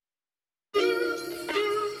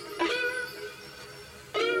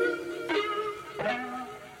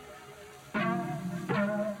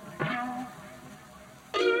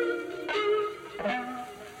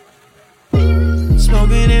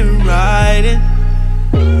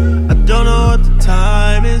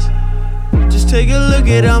look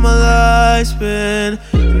at how my life's been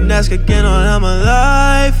and ask again on how my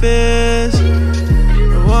life is.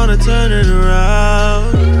 I wanna turn it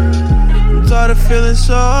around. I'm tired of feeling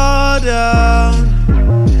so down,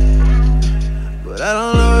 but I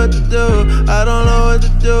don't know what to do, I don't know what to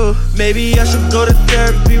do. Maybe I should go to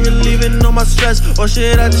therapy, relieving all my stress. Or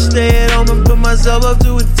should I just stay at home and put myself up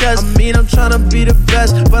to a test? I mean, I'm tryna be the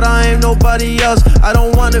best, but I ain't nobody else. I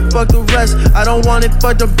don't want it, fuck the rest, I don't want it,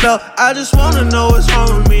 fuck the belt. I just wanna know what's wrong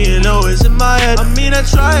with me and know it's in my head. I mean, I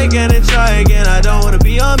try again and try again, I don't wanna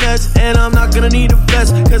be a mess. And I'm not gonna need a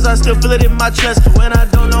vest, cause I still feel it in my chest. When I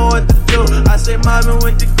don't know what to do, I say mobbing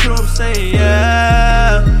with the crew, I'm saying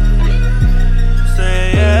yeah.